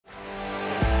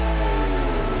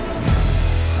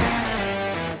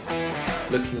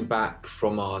Looking back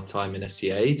from our time in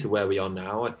SCA to where we are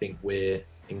now, I think we're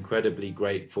incredibly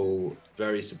grateful,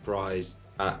 very surprised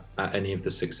at any of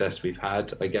the success we've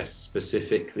had. I guess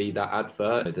specifically that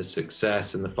advert, the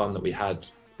success and the fun that we had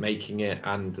making it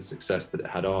and the success that it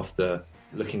had after.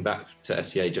 Looking back to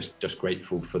SCA, just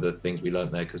grateful for the things we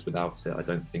learned there, because without it, I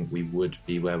don't think we would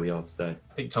be where we are today.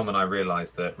 I think Tom and I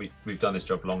realised that we've done this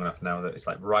job long enough now that it's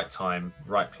like right time,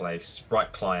 right place, right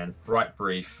client, right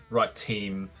brief, right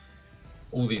team.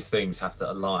 All these things have to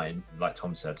align. Like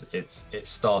Tom said, it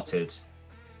started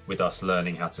with us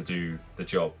learning how to do the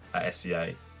job at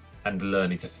SCA and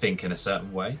learning to think in a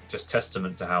certain way. Just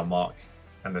testament to how Mark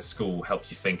and the school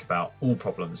help you think about all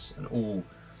problems and all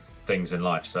things in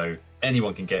life. So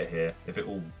anyone can get here if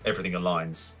everything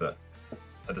aligns, but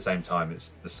at the same time,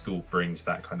 the school brings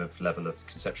that kind of level of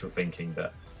conceptual thinking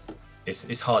that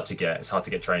it's hard to get. It's hard to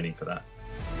get training for that.